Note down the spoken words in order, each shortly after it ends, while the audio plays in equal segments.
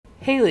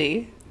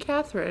Haley,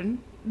 Catherine.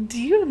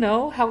 do you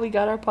know how we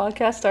got our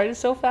podcast started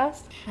so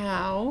fast?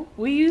 How?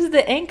 We use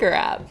the Anchor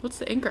app. What's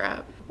the Anchor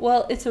app?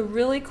 Well, it's a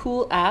really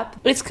cool app.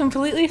 It's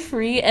completely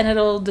free and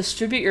it'll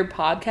distribute your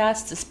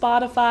podcast to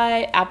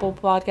Spotify, Apple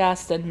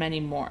Podcasts, and many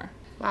more.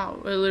 Wow,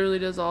 it literally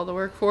does all the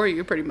work for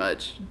you, pretty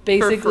much.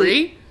 Basically, for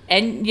free?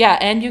 And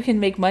you can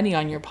make money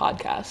on your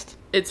podcast.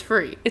 It's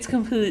free. It's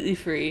completely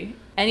free.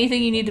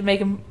 Anything you need to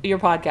make your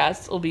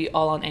podcast will be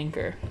all on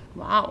Anchor.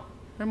 Wow.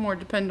 They're more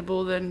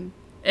dependable than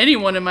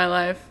anyone in my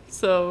life,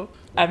 so...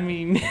 I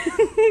mean,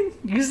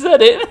 you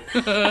said it.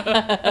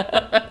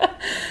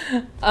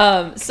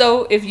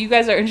 So if you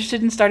guys are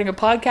interested in starting a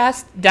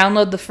podcast,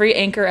 download the free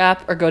Anchor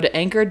app or go to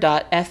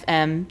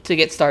anchor.fm to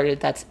get started.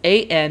 That's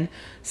ANCHOR.FM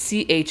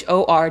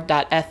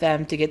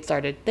to get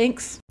started.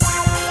 Thanks.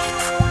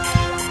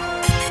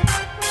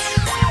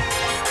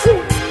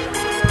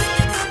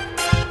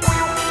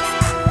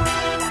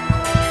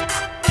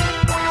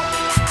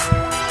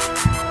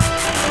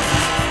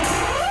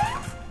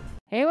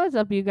 Hey, what's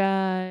up, you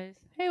guys?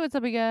 Hey, what's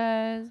up, you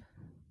guys?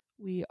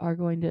 We are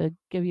going to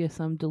give you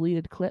some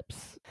deleted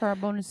clips For our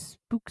bonus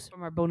spooks.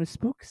 from our bonus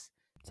spooks.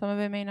 Some of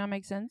it may not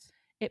make sense.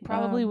 It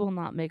probably will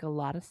not make a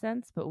lot of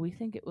sense, but we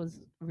think it was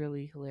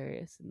really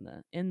hilarious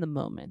in the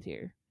moment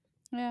here.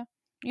 Yeah.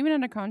 Even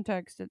in a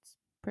context, it's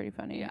pretty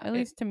funny. Yeah, At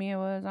least to me it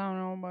was. I don't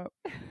know,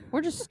 but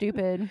we're just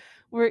stupid.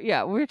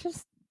 We're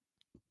just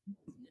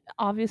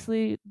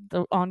obviously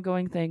the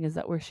ongoing thing is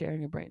that we're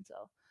sharing a brain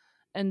cell.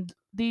 And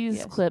these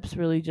Yes. clips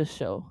really just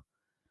show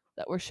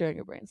that we're sharing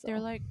a brain cell. They're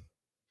like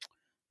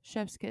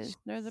chef's kiss.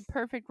 They're the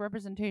perfect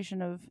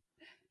representation of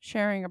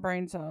sharing a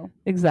brain cell.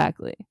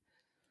 Exactly.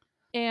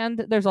 And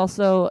there's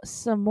also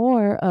some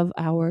more of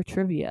our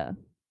trivia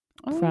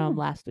from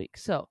last week.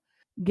 So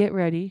get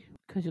ready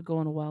because you'll go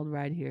on a wild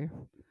ride here.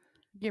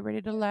 Get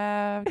ready to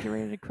laugh, get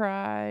ready to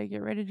cry,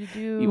 get ready to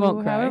do You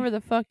won't cry. however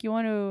the fuck you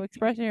want to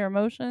express your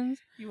emotions.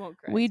 You won't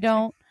cry. We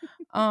don't.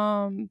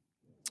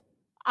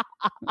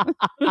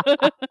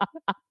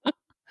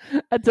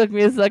 That took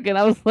me a second.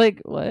 I was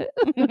like, what?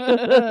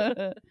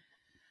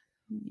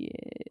 Yeah.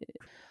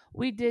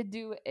 We did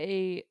do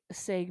a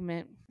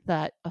segment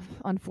that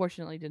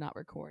unfortunately did not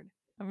record.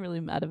 I'm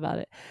really mad about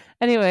it.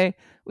 Anyway,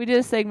 we did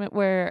a segment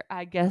where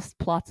I guessed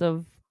plots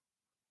of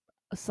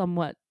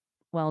somewhat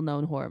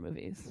well-known horror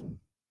movies.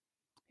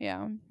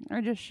 Yeah.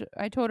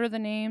 I told her the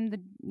name,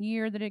 the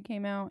year that it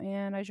came out,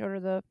 and I showed her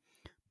the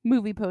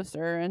movie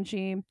poster, and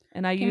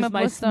I came used up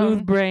my with smooth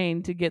some-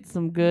 brain to get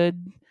some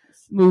good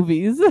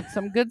movies.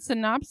 some good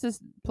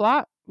synopsis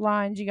plot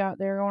lines you got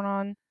there going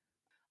on.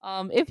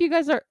 If you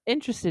guys are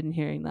interested in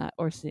hearing that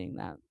or seeing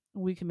that,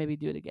 we can maybe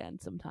do it again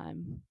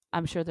sometime.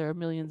 I'm sure there are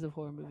millions of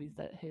horror movies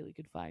that Haley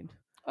could find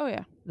Oh,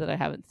 yeah. that I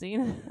haven't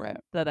seen Right.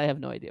 that I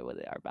have no idea what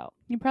they are about.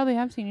 You probably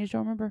have seen, you just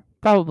don't remember.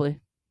 Probably,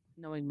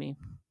 knowing me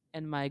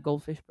and my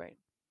goldfish brain.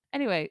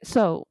 Anyway,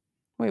 so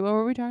Wait, what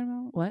were we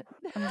talking about? what?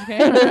 I'm just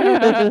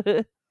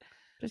kidding.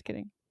 Just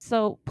kidding.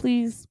 So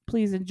please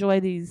enjoy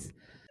these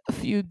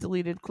few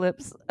deleted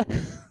clips.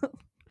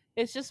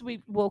 It's just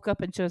we woke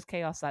up and chose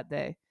chaos that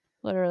day,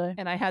 Literally.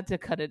 and I had to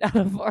cut it out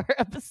of our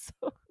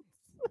episode.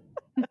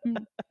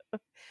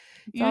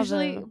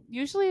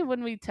 Usually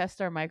when we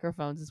test our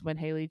microphones is when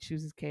Haley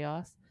chooses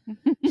chaos.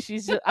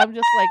 I'm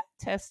just like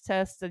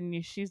test,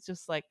 and she's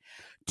just like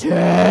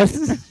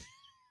test,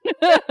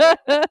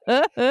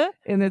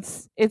 and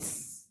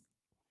it's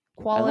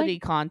quality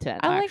content.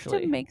 I like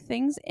actually. to make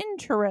things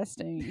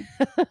interesting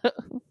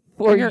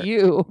for your-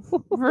 you.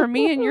 for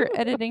me and your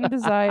editing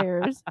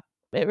desires.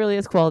 It really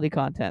is quality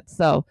content.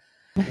 So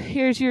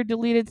here's your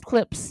deleted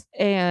clips,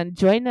 and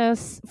join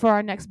us for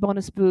our next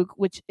bonus spook,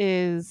 which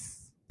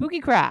is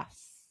Spooky Crafts.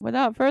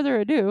 Without further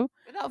ado,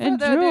 Without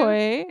further ado,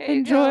 here you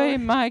enjoy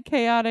go. my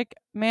chaotic,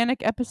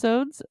 manic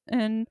episodes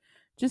and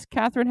just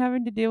Catherine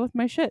having to deal with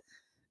my shit.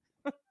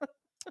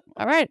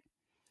 All right.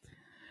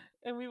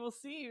 And we will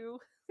see you.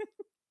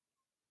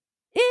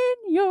 In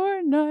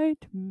your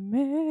nightmare.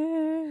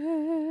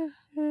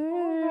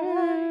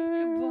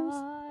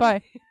 Goodbye.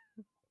 Bye.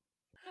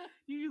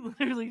 You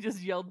literally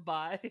just yelled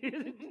bye.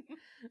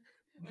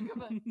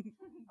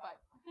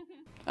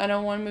 I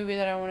know one movie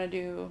that I want to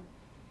do,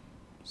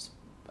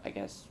 I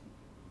guess,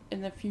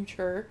 in the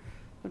future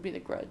would be The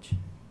Grudge.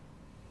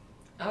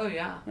 Oh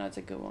yeah. That's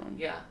a good one.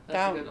 Yeah,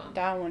 That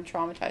one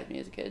traumatized me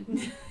as a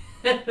kid.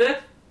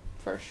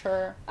 For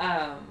sure.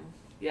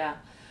 Yeah.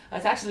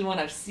 That's actually one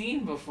I've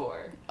seen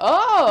before.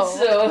 Oh!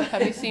 So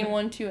Have you seen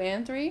 1, 2,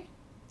 and 3?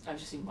 I've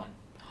just seen one.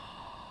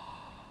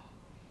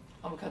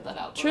 I'm gonna cut that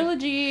out. though.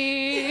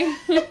 Trilogy!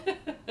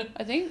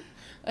 I think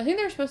they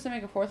were supposed to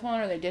make a fourth one,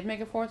 or they did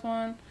make a fourth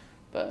one,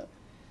 but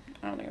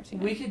I don't think I've seen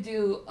We it. could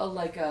do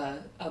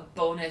a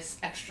bonus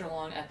extra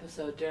long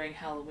episode during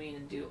Halloween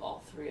and do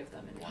all three of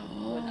them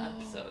in one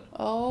episode.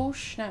 Oh,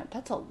 snap.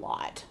 That's a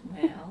lot.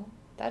 Well,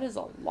 That is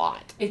a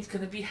lot. it's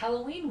gonna be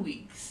Halloween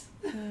weeks.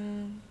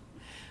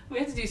 We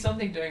have to do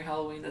something during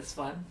Halloween that's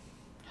fun.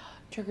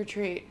 Trick or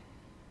Treat.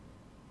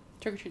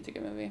 Trick or Treat's a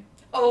good movie.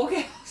 Oh,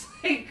 okay. I was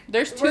like,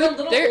 There's we're a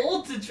two. little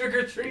old to trick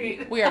or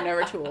treat. We are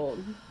never too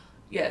old.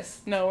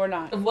 Yes. No, we're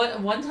not.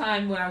 One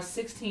time when I was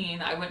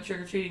 16, I went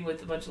trick-or-treating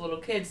with a bunch of little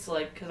kids to,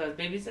 like, because I was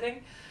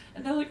babysitting.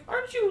 And they're like,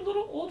 aren't you a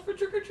little old for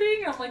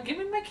trick-or-treating? And I'm like, give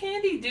me my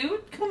candy,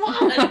 dude. Come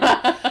on.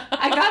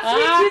 I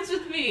got 3 kids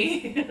with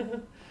me.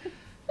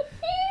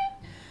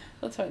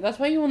 That's fine. That's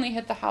why you only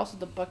hit the house with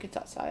the buckets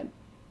outside.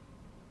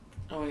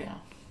 Oh, yeah.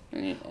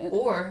 Yeah.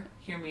 Or,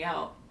 hear me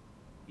out.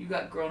 You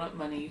got grown-up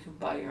money, you can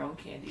buy your own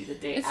candy the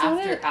day It's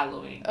after not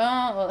Halloween.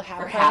 Oh, well,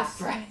 for half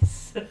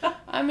price.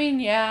 I mean,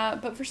 yeah,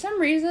 but for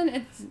some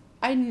reason,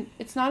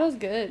 it's not as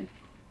good.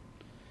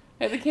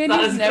 Like, the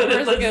candy's never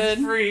as good.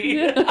 It's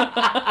free.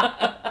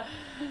 I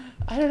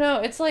don't know.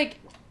 It's like,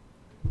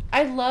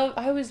 I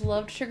always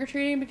loved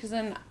trick-or-treating because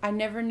then I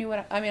never knew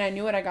I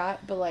knew what I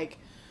got, but, like,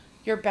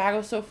 your bag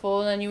was so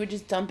full and then you would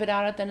just dump it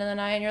out at the end of the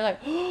night and you're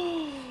like,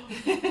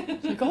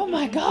 like, oh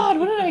my god,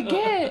 what did I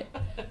get?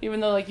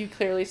 Even though, like, you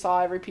clearly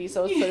saw every piece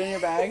that was put in your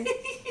bag.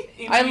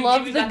 I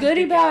loved the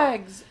goodie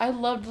bags. I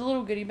loved the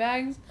little goodie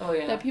bags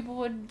that people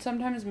would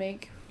sometimes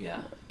make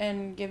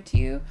and give to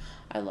you.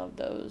 I love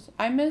those.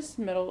 I miss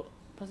middle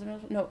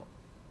school,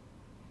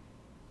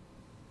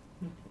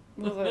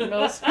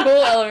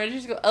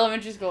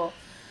 elementary school.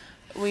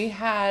 We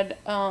had,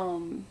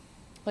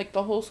 like,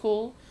 the whole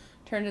school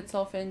turned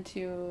itself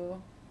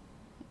into,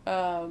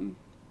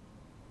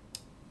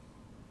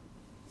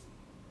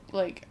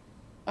 like,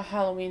 a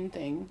Halloween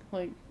thing.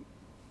 Like,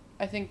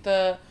 I think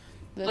like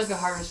a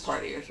harvest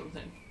party or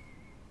something.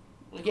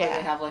 Like, where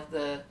they have, like,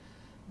 the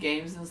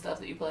games and stuff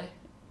that you play.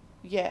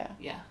 Yeah.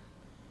 Yeah.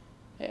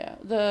 Yeah.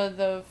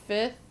 The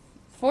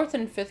 4th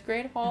and 5th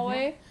grade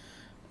hallway,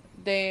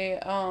 they,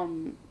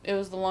 it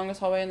was the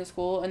longest hallway in the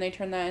school, and they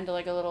turned that into,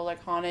 like, a little,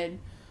 like, haunted,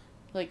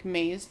 like,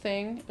 maze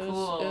thing. It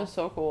was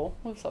so cool.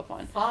 It was so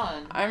fun.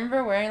 I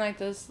remember wearing, like,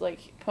 this,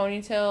 like,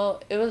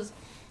 ponytail. It was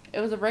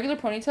a regular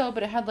ponytail,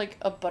 but it had, like,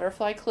 a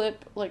butterfly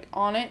clip, like,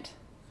 on it.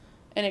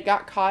 And it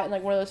got caught in,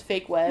 like, one of those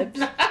fake webs.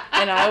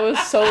 And I was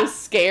so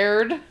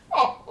scared.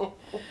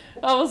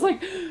 I was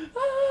like,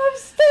 oh, I'm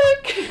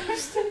stuck. I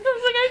was like,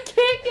 I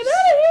can't get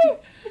out of here.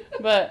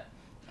 But,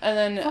 and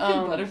then,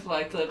 fucking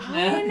butterfly clip,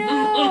 man. I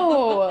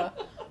know.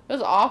 It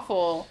was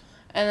awful.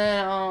 And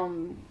then,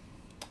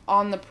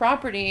 on the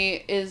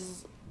property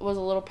was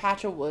a little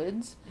patch of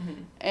woods.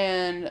 Mm-hmm.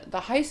 And the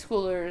high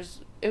schoolers,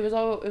 it was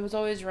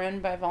always run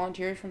by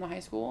volunteers from the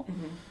high school.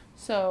 Mm-hmm.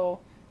 So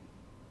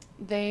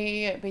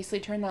they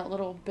basically turned that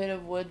little bit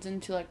of woods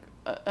into, like,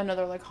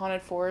 another, like,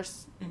 haunted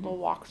forest little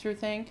walkthrough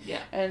thing.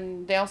 Yeah.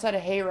 And they also had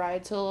a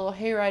hayride, so the little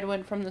hayride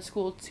went from the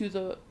school to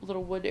the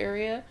little wood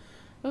area.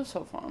 It was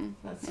so fun.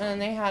 That's fun.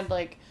 And they had,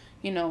 like,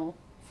 you know,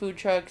 food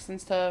trucks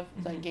and stuff.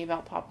 Like, gave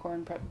out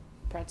popcorn,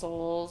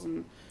 pretzels,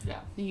 and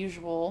the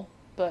usual.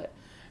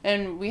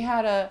 And we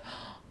had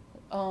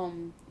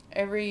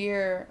every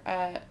year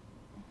at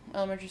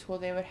elementary school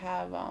they would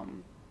have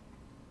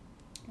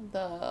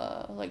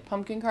the, like,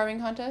 pumpkin carving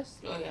contest.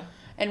 Oh, yeah.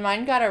 And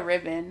mine got a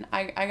ribbon.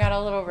 I got a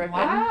little ribbon.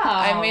 Wow.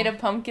 I made a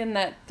pumpkin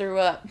that threw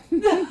up.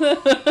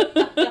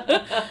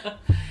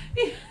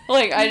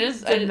 Like,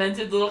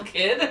 Demented little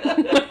kid.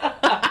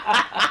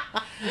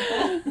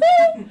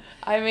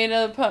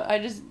 I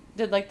just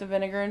did, like, the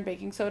vinegar and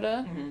baking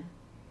soda. Mm-hmm. It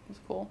was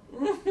cool.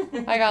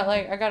 I got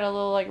a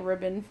little, like,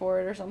 ribbon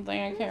for it or something.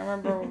 I can't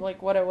remember,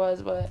 like, what it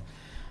was, but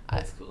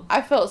that's cool.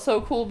 I felt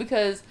so cool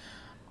because,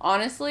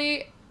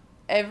 honestly,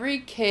 every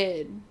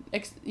kid,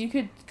 you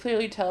could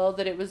clearly tell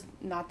that it was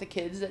not the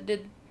kids that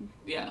did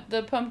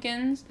the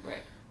pumpkins.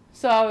 Right.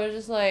 So I was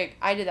just like,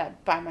 I did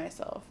that by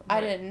myself. Right.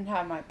 I didn't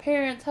have my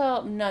parents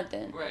help,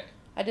 nothing. Right.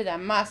 I did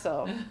that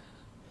myself.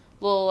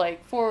 Little,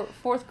 like,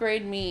 fourth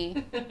grade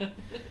me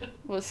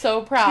was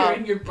so proud.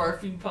 Carrying your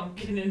barfing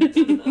pumpkin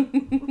into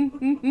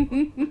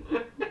them.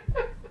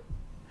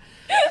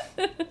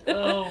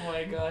 Oh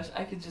my gosh,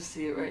 I could just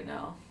see it right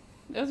now.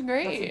 It was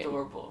great. That's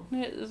adorable.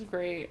 It was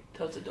great.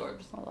 Totes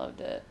adorbs. I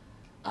loved it.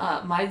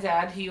 My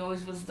dad, he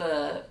always was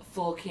the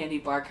full candy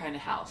bar kind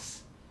of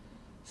house.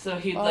 So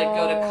he'd, like,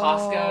 go to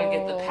Costco and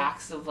get the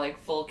packs of,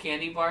 like, full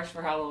candy bars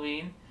for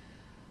Halloween.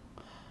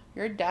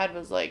 Your dad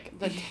was, like,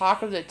 the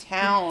talk of the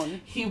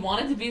town. He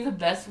wanted to be the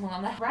best one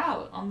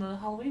on the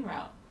Halloween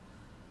route.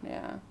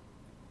 Yeah.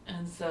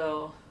 And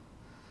so,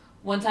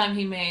 one time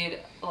he made,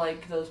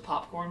 like, those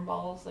popcorn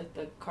balls, like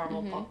the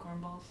caramel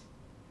popcorn balls.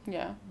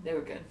 Yeah. They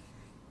were good.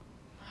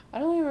 I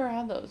don't think I've ever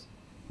had those.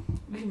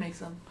 We can make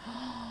some.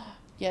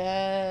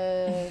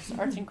 Yes.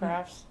 Arts and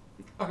crafts.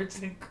 Arts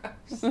and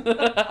crafts. Food.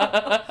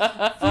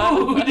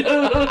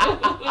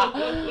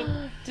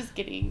 Just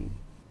kidding.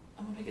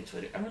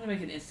 I'm gonna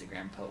make an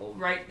Instagram poll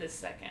right this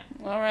second.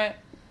 All right.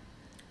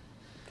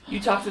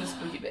 You talk to the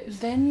spooky babes.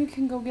 Then you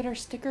can go get our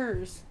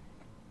stickers.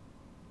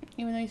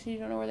 Even though you said you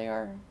don't know where they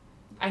are.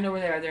 I know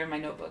where they are. They're in my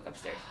notebook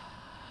upstairs.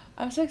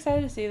 I'm so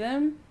excited to see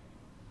them.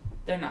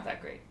 They're not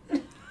that great.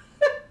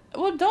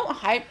 Well, don't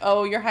hype.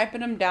 Oh, you're hyping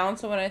them down,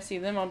 so when I see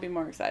them, I'll be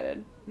more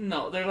excited.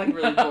 No, they're, like,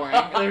 really boring.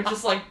 They're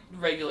just, like,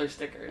 regular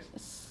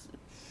stickers.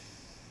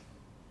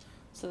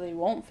 So they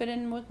won't fit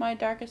in with my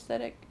dark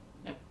aesthetic?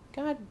 Nope.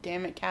 God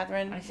damn it,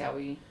 Catherine. I shall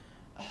we.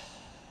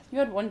 You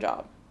had one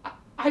job.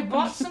 I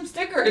bought some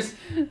stickers.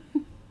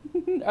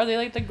 Are they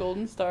like the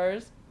golden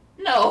stars?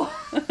 No.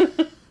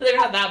 They're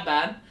not that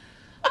bad.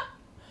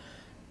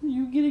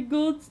 You get a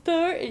gold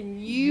star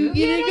and you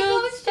get a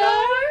gold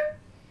star?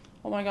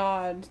 Oh my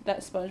god, that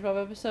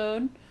SpongeBob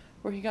episode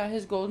where he got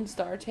his golden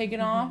star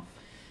taken off.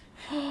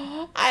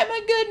 I'm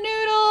a good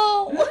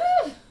noodle!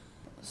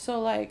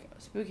 So, like,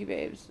 Spooky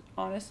Babes,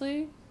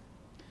 honestly,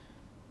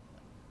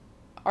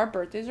 our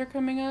birthdays are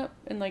coming up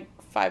in, like,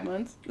 5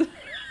 months.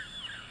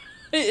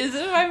 Is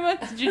it 5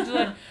 months?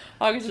 July,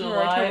 August,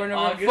 September, October,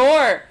 November.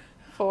 August.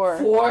 4.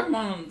 4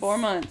 months. 4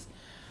 months.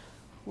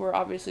 We're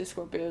obviously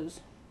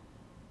Scorpios.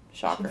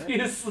 Shocker.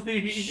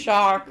 Obviously.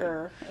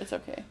 Shocker. It's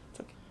okay.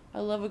 It's okay. I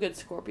love a good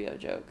Scorpio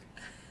joke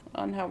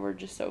on how we're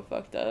just so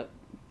fucked up.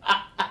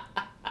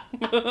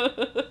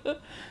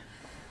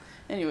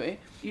 Anyway.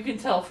 You can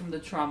tell from the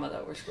trauma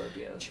that we're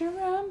Scorpios.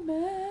 Trauma.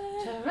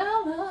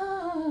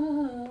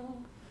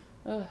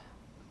 Ugh.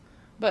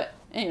 But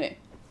anyway.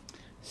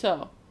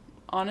 So,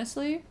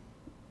 honestly,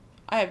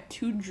 I have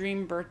 2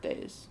 dream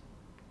birthdays.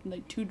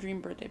 Like 2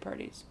 dream birthday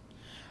parties.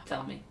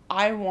 Tell me.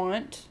 I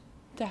want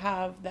to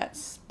have that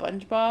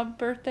SpongeBob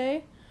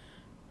birthday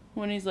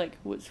when he's like,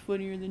 what's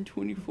funnier than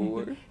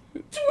 24?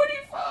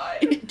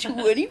 25.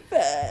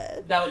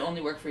 25. That would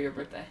only work for your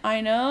birthday.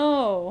 I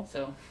know.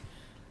 So,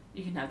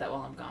 you can have that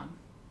while I'm gone.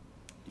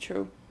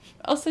 True.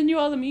 I'll send you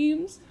all the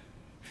memes.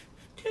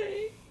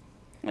 Okay.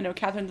 I know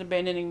Catherine's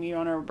abandoning me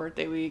on our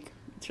birthday week.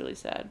 It's really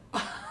sad.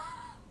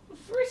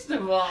 First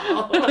of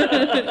all.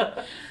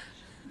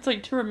 It's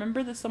like to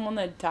remember that someone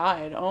that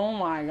died. Oh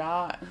my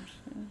gosh.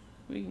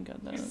 We can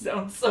cut that. You out.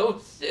 sound so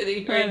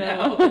shitty right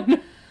now.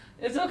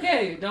 It's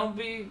okay. Don't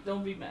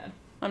be mad.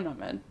 I'm not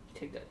mad.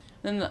 Take that.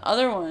 Then the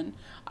other one,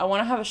 I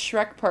want to have a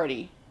Shrek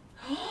party.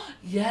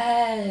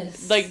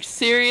 Yes. Like,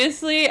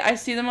 seriously, I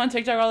see them on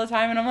TikTok all the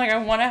time, and I'm like, I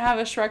want to have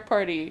a Shrek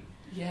party.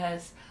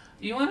 Yes.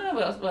 You want to know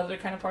what other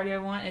kind of party I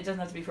want? It doesn't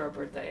have to be for a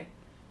birthday.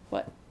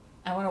 What?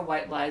 I want a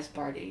white lies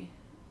party.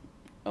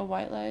 A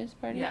white lies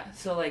party? Yeah.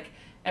 So, like,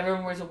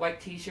 everyone wears a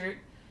white t-shirt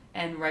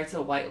and writes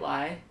a white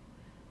lie.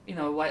 You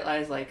know, a white lie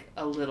is like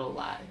a little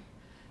lie.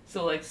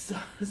 So, like,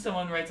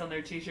 someone writes on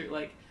their t-shirt,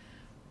 like,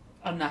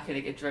 I'm not going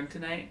to get drunk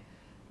tonight.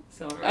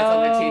 Someone writes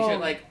on their t-shirt,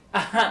 like,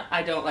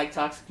 I don't like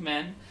toxic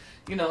men.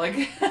 You know, like...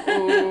 Ooh,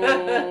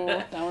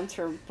 that one's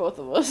for both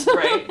of us.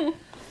 Right.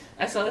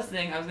 I saw this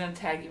thing. I was going to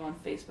tag you on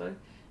Facebook.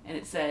 And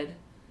it said,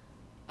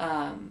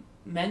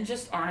 men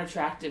just aren't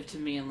attractive to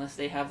me unless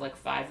they have, like,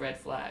 5 red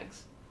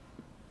flags.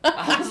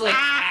 I was like,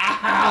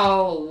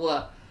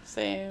 ow!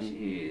 Same.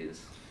 Jeez.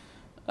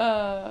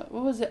 What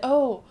was it?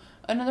 Oh,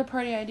 another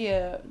party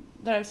idea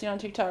that I've seen on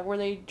TikTok where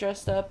they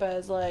dressed up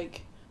as,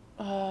 like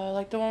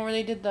the one where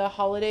they did the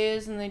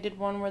holidays, and they did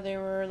one where they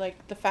were,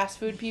 like, the fast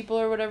food people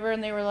or whatever,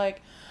 and they were,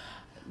 like,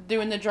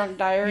 doing the drunk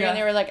diary, and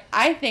they were like,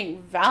 I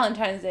think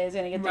Valentine's Day is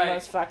going to get the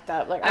most fucked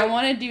up. Like, I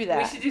want to do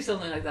that. We should do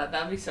something like that.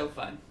 That would be so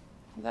fun.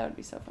 That would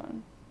be so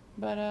fun.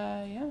 But,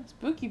 yeah,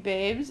 Spooky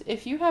Babes,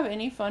 if you have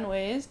any fun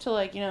ways to,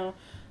 like, you know,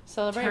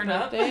 celebrate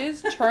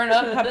birthdays, turn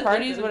up, have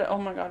parties, oh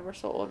my god, we're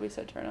so old, we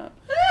said turn up.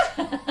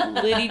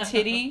 Litty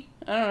titty,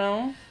 I don't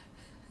know.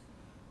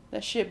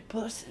 That shit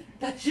bussin'.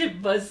 That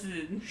shit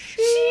bussin'.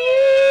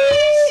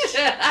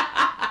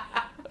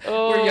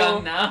 Oh. We're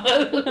young now.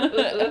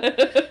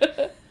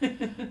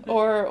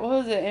 Or, what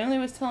was it? Emily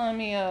was telling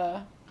me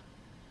a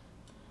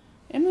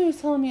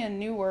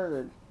new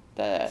word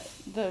that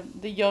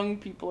the young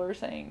people are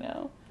saying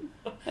now.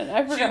 And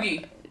I forgot.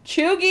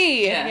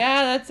 Chuggy.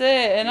 Yeah, that's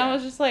it. And I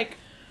was just like,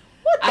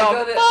 what the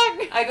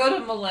fuck? I go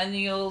to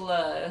Millennial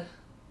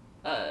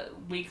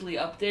Weekly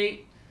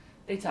Update.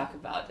 They talk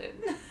about it.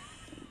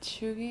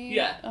 Chuggy?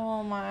 Yeah.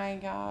 Oh my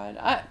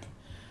god.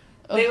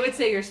 They would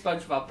say your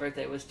SpongeBob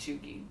birthday was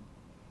Chuggy.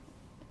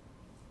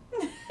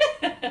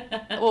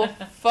 Well,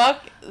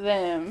 fuck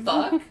them.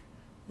 Fuck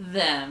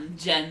them,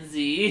 Gen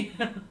Z.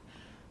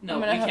 No,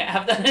 we can't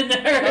have that in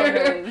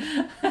there.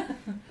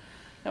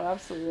 No,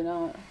 absolutely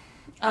not.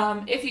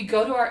 If you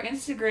go to our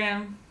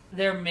Instagram,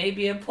 there may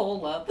be a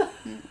poll up.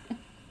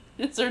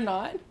 Is there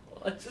not?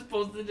 Well, I just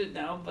posted it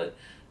now, but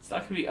it's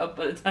not going to be up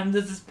by the time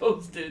this is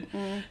posted.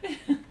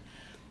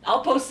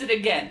 I'll post it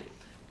again.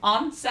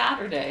 On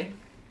Saturday,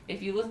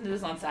 if you listen to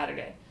this on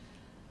Saturday,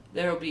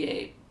 there will be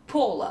a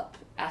poll up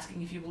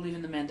asking if you believe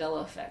in the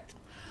Mandela effect.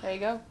 There you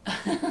go.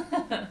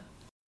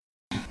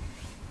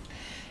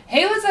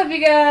 Hey, what's up,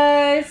 you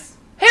guys?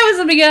 Hey, what's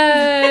up, you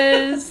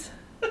guys?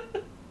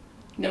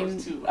 That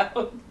was too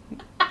loud.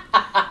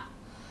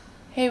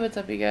 Hey, what's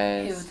up, you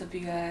guys? Hey, what's up, you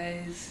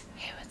guys?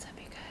 Hey, what's up,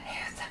 you guys?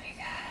 Hey, what's up, you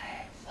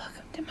guys?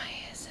 Welcome to my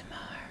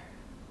ASMR.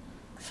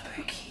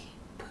 Spooky.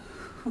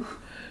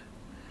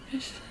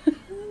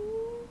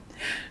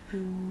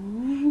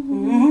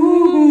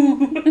 Ooh.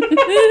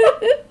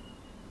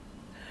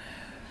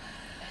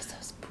 That's so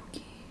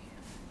spooky.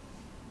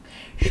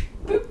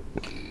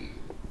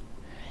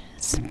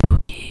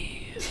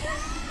 Spooky.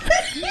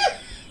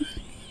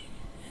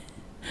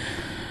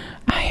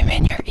 I am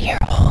in your ear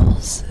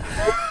holes.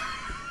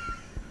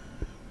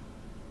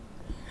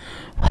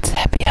 What's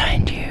that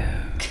behind you?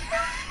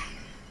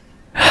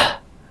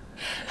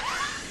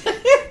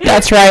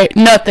 That's right.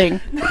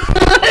 Nothing.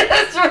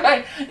 That's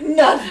right.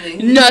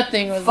 Nothing.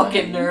 Nothing was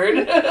Fucking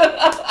nerd.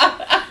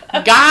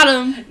 Got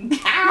him.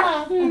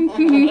 Got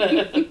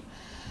him.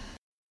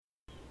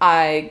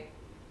 I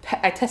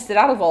tested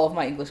out of all of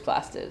my English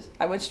classes.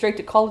 I went straight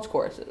to college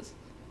courses.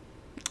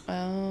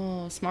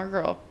 Oh, smart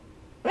girl.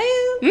 Well,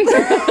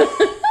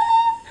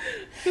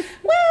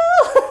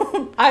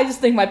 I just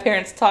think my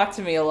parents talk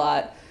to me a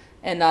lot,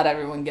 and not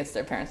everyone gets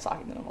their parents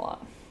talking to them a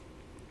lot.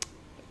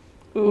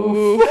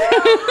 Ooh.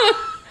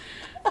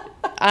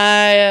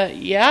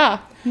 Yeah.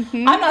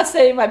 I'm not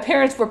saying my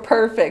parents were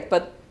perfect,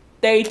 but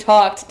they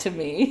talked to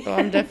me. Well,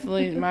 I'm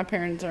definitely, my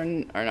parents are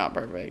not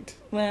perfect.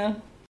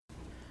 Well,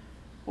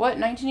 What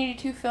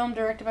 1982 film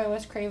directed by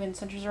Wes Craven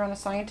centers around a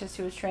scientist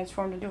who is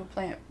transformed into a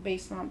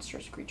plant-based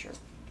monstrous creature?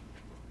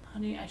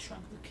 Honey, I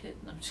Shrunk the Kid.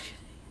 No, I'm just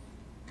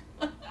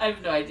kidding. I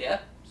have no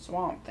idea.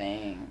 Swamp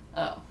Thing.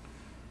 Oh.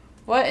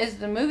 What is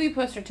the movie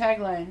poster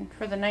tagline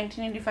for the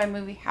 1985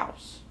 movie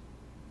House?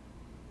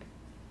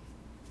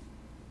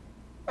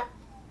 I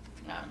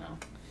don't know.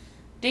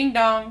 Ding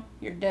dong,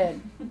 you're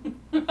dead.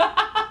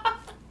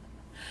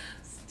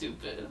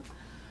 Stupid.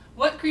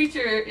 What creature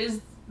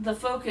is the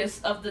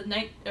focus of the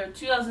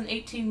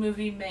 2018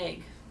 movie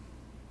Meg?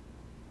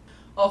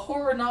 A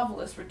horror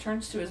novelist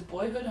returns to his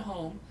boyhood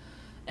home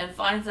and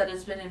finds that it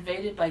has been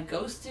invaded by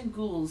ghosts and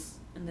ghouls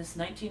in this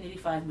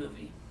 1985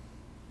 movie.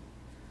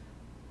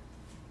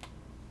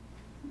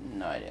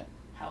 No idea.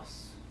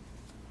 House.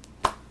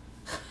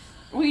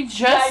 We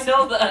just... Yeah, I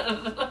know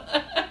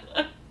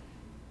that.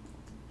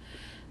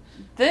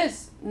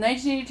 This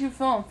 1982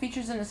 film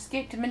features an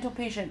escaped mental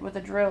patient with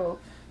a drill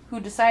who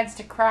decides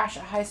to crash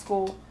a high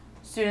school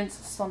student's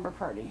slumber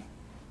party.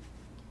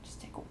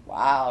 Just take a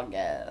wild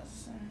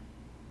guess.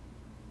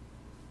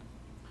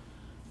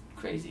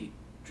 Crazy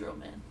drill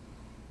man.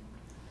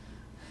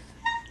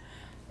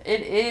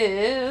 It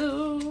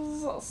is...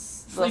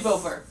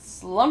 Sleepover.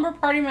 Slumber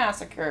Party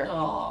Massacre.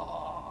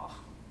 Oh.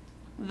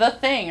 The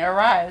Thing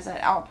arrives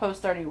at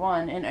Outpost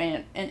 31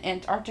 in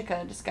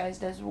Antarctica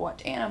disguised as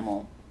what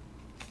animal?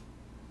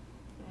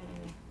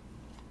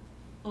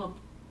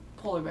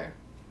 Polar bear.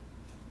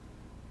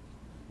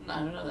 I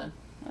don't know then.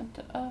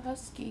 A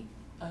husky.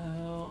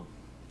 Oh.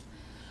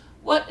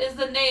 What is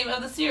the name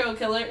of the serial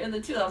killer in the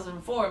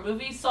 2004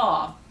 movie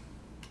Saw?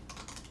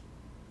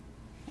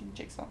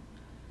 Jigsaw.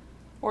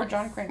 Or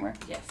John Kramer.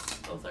 Yes,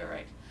 both are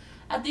right.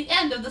 At the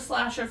end of the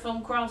slasher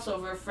film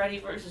crossover Freddy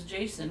vs.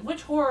 Jason,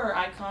 which horror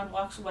icon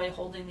walks away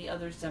holding the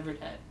other's severed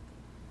head?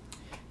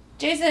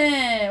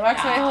 Jason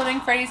walks away holding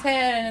Freddy's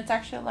head, and it's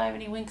actually alive,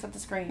 and he winks at the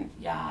screen.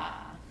 Yeah.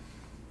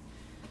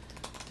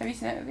 Have you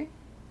seen that movie?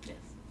 Yes.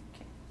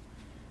 Okay.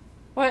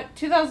 What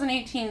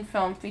 2018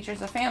 film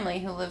features a family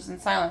who lives in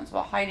silence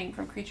while hiding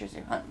from creatures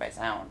who hunt by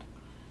sound?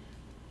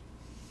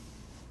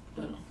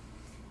 I don't know.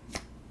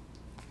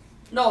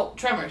 No,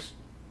 Tremors.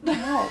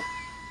 No.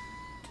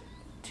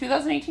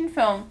 2018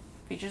 film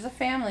features a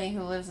family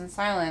who lives in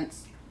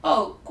silence.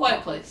 Oh,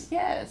 Quiet Place.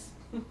 Yes.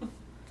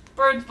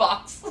 Bird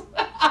Box.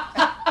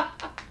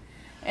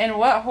 In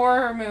what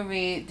horror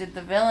movie did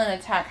the villain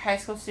attack high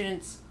school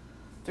students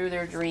through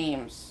their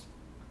dreams?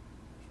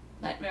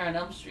 Nightmare on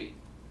Elm Street.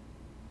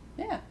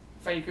 Yeah.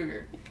 Freddy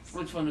Krueger.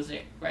 Which one was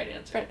the right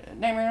answer?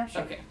 Nightmare on Elm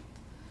Street. Okay.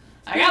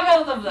 I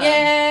got both of them.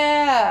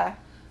 Yeah.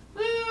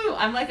 Woo!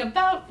 I'm like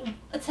about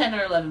a 10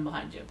 or 11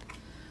 behind you.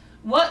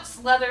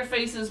 What's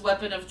Leatherface's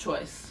weapon of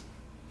choice?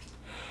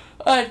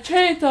 A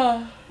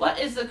chainsaw. What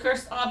is the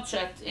cursed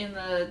object in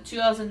the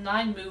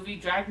 2009 movie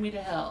Drag Me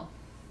to Hell?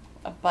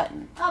 A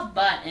button. A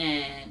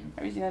button.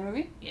 Have you seen that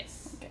movie?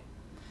 Yes. Okay.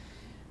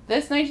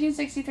 This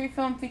 1963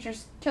 film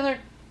features killer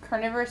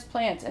carnivorous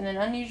plants and an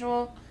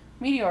unusual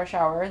meteor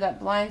shower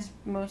that blinds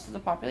most of the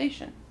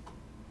population.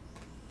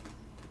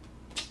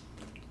 I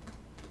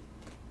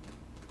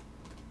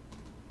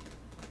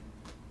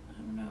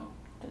don't know.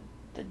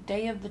 The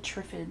Day of the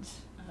Triffids.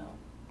 Oh.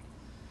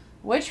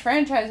 Which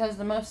franchise has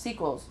the most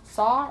sequels?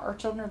 Saw or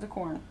Children of the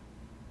Corn?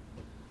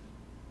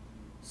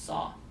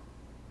 Saw.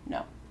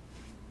 No.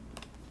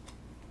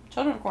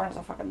 Children of the Corn has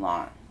a fucking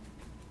lot.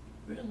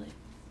 Really?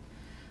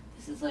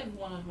 This is like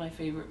one of my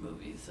favorite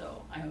movies,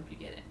 so I hope you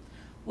get it.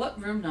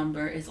 What room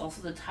number is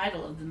also the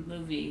title of the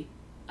movie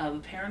of a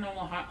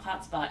paranormal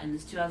hotspot in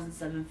this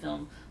 2007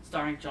 film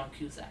starring John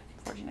Cusack?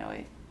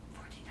 1408.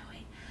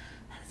 1408.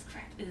 That is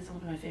correct. It is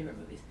one of my favorite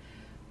movies.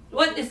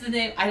 What is the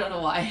name? I don't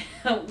know why.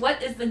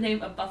 What is the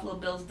name of Buffalo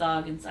Bill's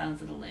dog in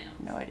Silence of the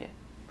Lambs? No idea.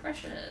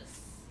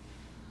 Precious.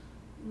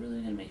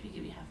 Really gonna make me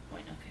give you half a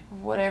point. Okay.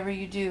 Whatever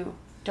you do,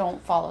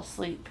 don't fall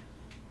asleep.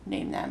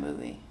 Name that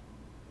movie.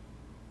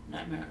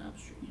 Nightmare on Elm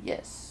Street.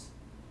 Yes.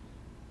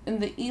 In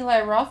the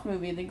Eli Roth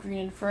movie, The Green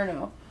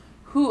Inferno,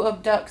 who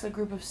abducts a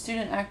group of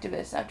student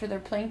activists after their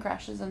plane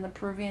crashes in the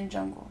Peruvian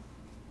jungle?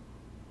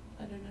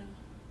 I don't know.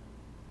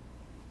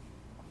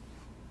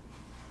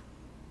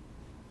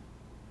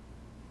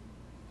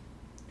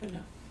 Don't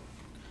know.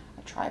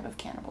 A tribe of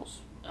cannibals.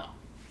 Oh,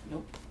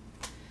 nope.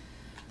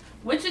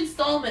 Which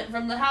installment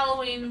from the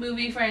Halloween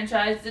movie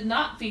franchise did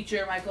not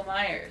feature Michael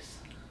Myers?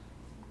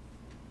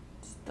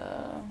 It's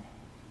the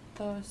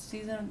The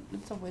season.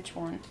 It's a witch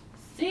one.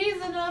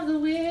 Season of the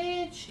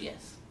Witch.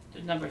 Yes.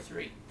 Number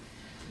 3.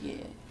 Yeah.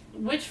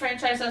 Which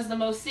franchise has the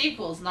most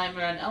sequels?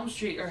 Nightmare on Elm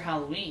Street or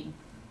Halloween?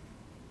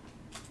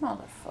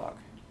 Motherfuck.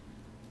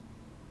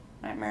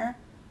 Nightmare.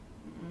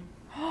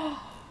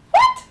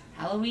 What?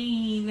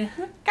 Halloween.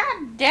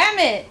 God damn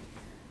it!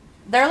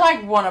 They're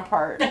like one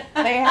apart.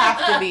 They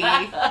have to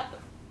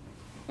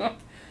be.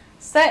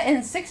 Set in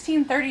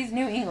 1630s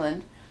New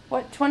England,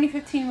 what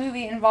 2015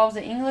 movie involves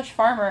an English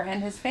farmer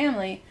and his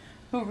family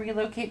who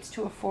relocates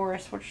to a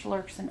forest which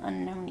lurks an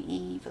unknown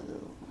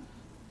evil?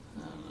 I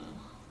don't know.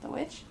 The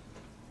Witch?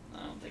 I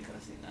don't think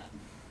I've seen that.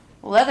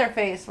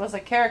 Leatherface was a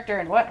character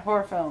in what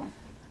horror film?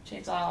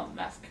 Chainsaw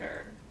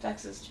Massacre.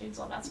 Texas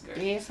Chainsaw Massacre.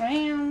 Yes,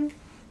 ma'am.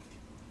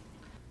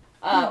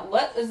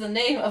 What is the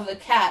name of the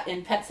cat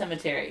in Pet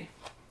Sematary?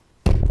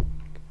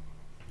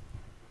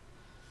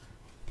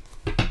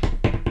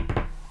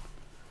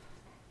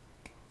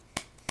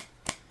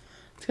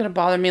 It's gonna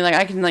bother me. Like,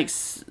 I can, like...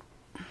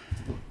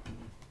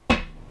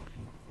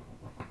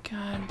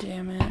 God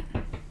damn it.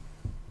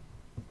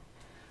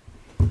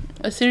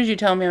 As soon as you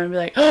tell me, I'm gonna be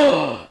like,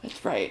 oh,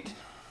 that's right. Do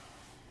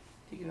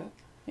you give up?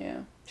 Yeah,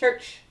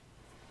 Church.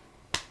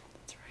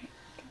 that's right.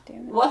 God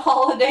damn it. What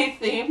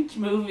holiday-themed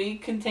movie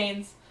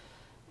contains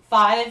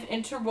 5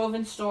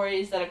 interwoven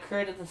stories that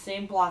occurred at the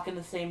same block in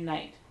the same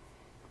night?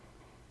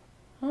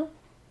 Huh?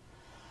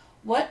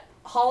 What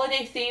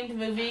holiday-themed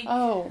movie?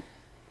 Oh,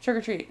 Trick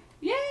or Treat.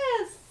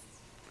 Yes!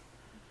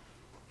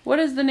 What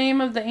is the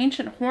name of the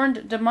ancient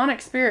horned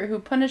demonic spirit who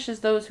punishes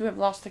those who have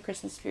lost the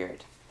Christmas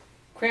spirit?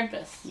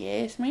 Krampus.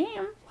 Yes,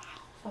 ma'am.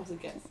 That was a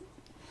guess.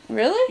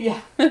 Really?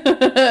 Yeah.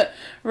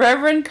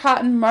 Reverend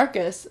Cotton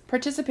Marcus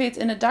participates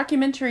in a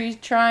documentary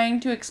trying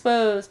to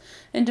expose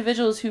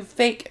individuals who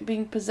fake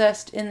being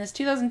possessed in this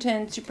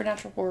 2010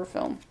 supernatural horror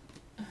film.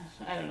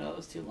 I don't know, it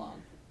was too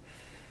long.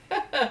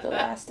 The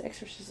Last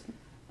Exorcism.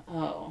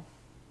 Oh.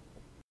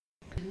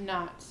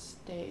 Not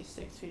stay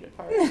 6 feet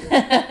apart.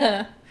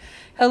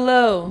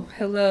 Hello,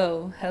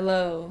 hello,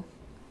 hello.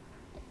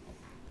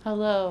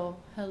 Hello,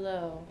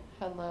 hello,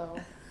 hello.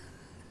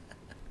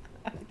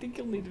 I think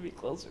you'll need to be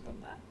closer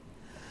than that.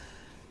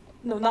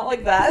 No, not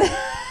like that.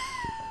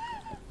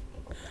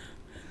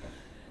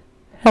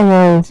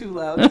 Hello. Too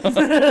loud.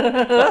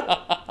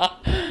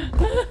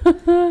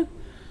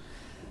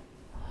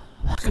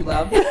 Too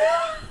loud.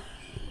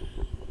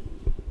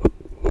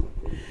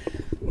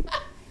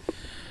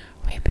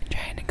 We've been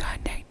trying to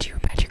contact you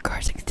about your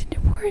car's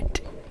extended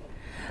warranty.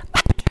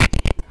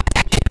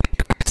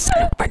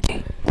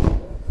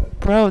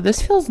 Bro,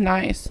 this feels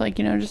nice. Like,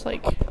 you know, just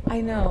like I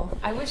know.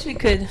 I wish we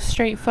could.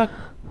 straight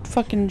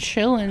fucking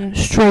chillin'.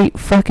 Straight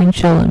fucking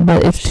chilling,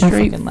 but it's too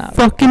Straight fucking loud.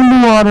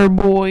 fucking water,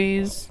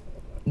 boys.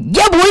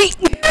 Yeah, boy!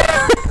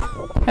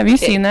 Have you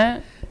seen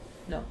that?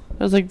 No. It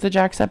was like the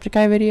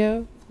Jacksepticeye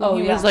video. Oh,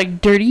 It yeah. was like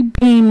dirty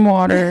bean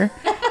water.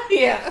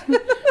 Yeah.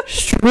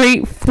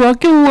 Straight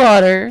fucking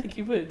water. Can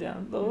you put it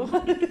down, though?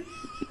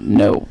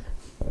 No.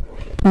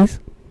 Please.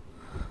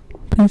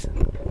 Please.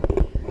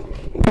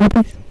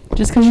 Please.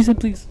 Just because you said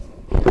please.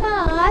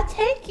 Aw,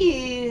 thank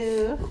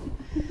you.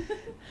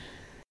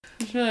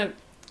 Shut.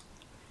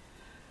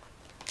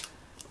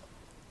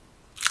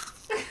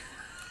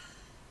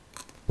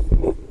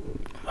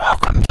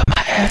 Welcome to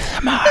my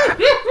ASMR.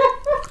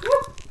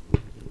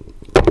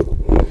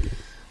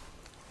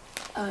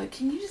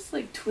 Can you just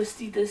like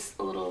twisty this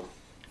a little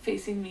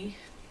facing me?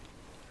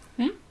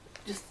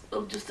 Just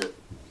a.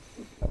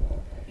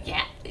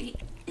 Yeah.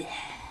 Yeah,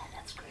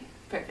 that's great.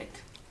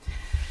 Perfect.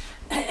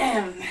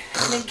 And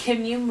then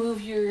can you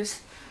move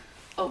yours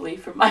away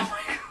from my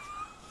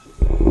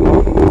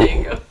microphone? There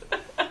you go.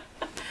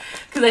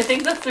 Because I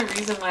think that's the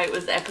reason why it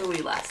was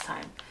echoey last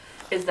time.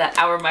 Is that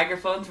our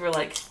microphones were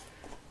like.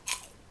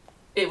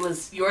 It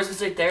was. Yours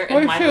was right there and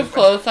We're mine too was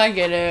close, I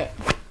get it.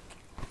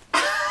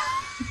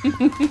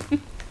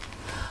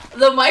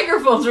 The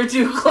microphones were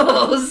too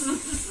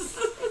close.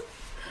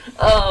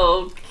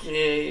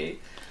 Okay.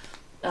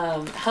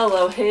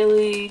 Hello,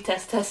 Haley.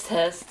 Test, test,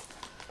 test.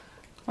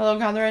 Hello,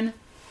 Catherine.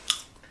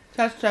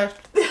 Test, test.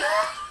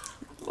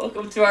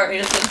 Welcome to our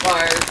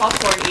ASMR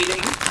popcorn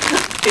eating.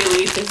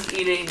 Haley is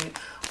eating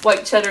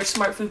white cheddar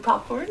smart food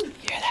popcorn. You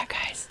hear that,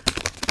 guys?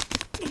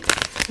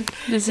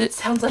 It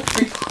sounds like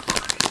free popcorn.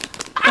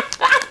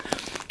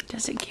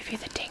 Does it give you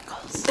the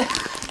tingles?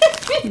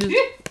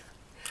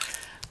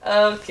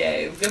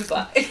 Okay,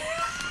 goodbye.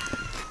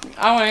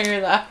 I want to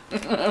hear that.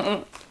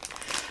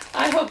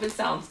 I hope it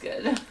sounds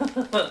good.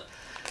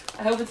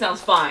 I hope it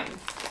sounds fine.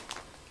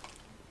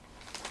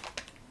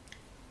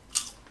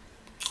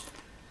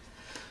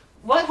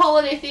 What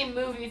holiday-themed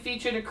movie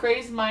featured a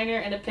crazed miner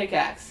and a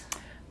pickaxe?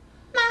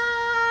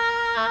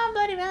 My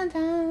Bloody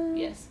Valentine.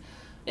 Yes.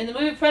 In the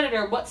movie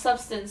Predator, what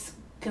substance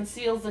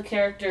conceals the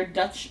character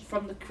Dutch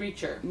from the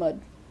creature?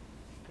 Mud.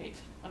 Wait,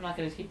 I'm not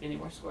going to keep any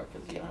more score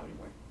because you don't have any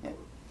more. Yeah.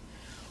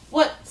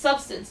 What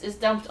substance is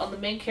dumped on the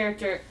main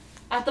character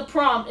at the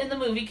prom in the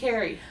movie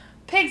Carrie?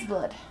 Pig's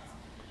blood.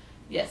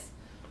 Yes.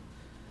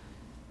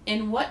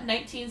 In what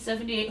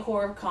 1978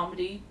 horror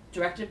comedy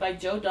directed by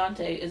Joe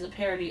Dante, is a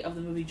parody of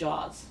the movie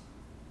Jaws?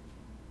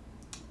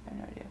 I have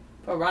no idea.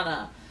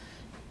 Piranha.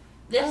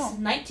 This Oh.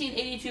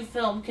 1982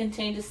 film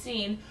contained a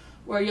scene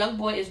where a young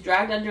boy is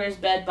dragged under his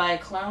bed by a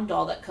clown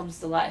doll that comes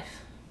to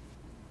life.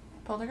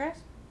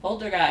 Poltergeist?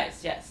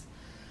 Poltergeist, yes.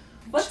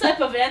 What type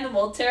of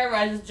animal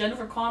terrorizes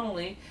Jennifer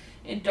Connelly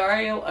in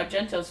Dario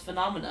Argento's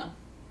Phenomena?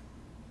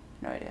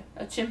 No idea.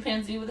 A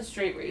chimpanzee with a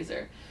straight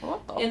razor.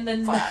 What the In the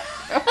fuck?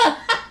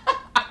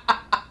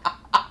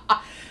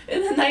 in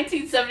the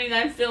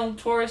 1979 film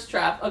Tourist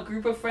Trap, a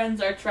group of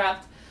friends are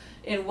trapped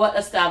in what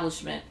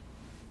establishment?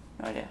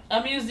 No idea.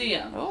 A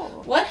museum.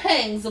 Oh. What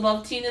hangs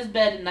above Tina's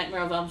bed in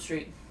Nightmare on Elm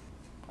Street?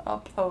 A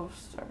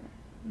poster.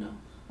 No,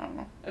 I don't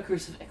know. a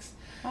crucifix.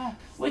 Oh.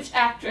 Which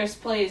actress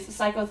plays the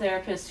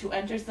psychotherapist who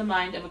enters the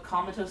mind of a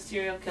comatose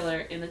serial killer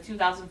in the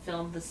 2000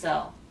 film The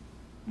Cell?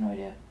 No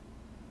idea.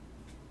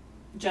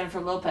 Jennifer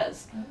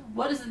Lopez. Oh.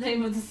 What is the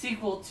name of the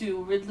sequel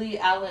to Ridley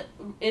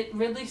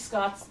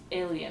Scott's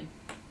Alien?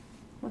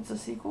 What's the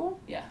sequel?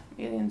 Yeah.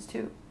 Aliens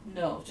 2.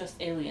 No, just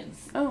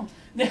Aliens. Oh.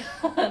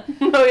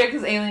 Oh, yeah,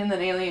 because Alien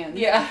then Aliens.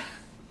 Yeah.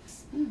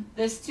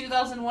 This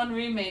 2001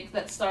 remake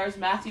that stars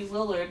Matthew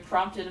Lillard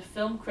prompted a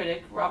film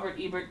critic, Robert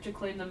Ebert, to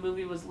claim the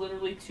movie was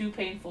literally too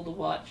painful to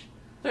watch.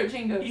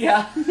 13 Ghosts.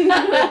 Yeah.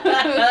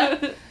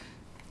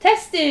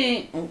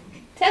 Testing.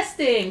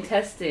 Testing.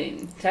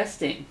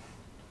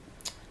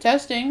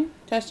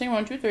 Testing,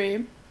 1, 2,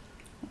 3.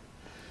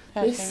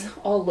 This Testing.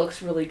 all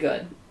looks really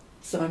good,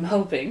 so I'm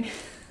hoping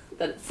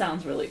that it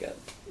sounds really good.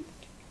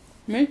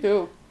 Me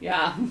too.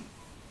 Yeah.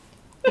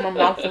 My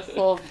mouth is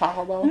full of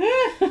Taco Bell.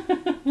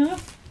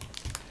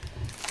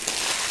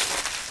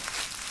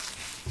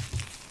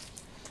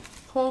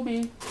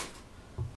 Kobe.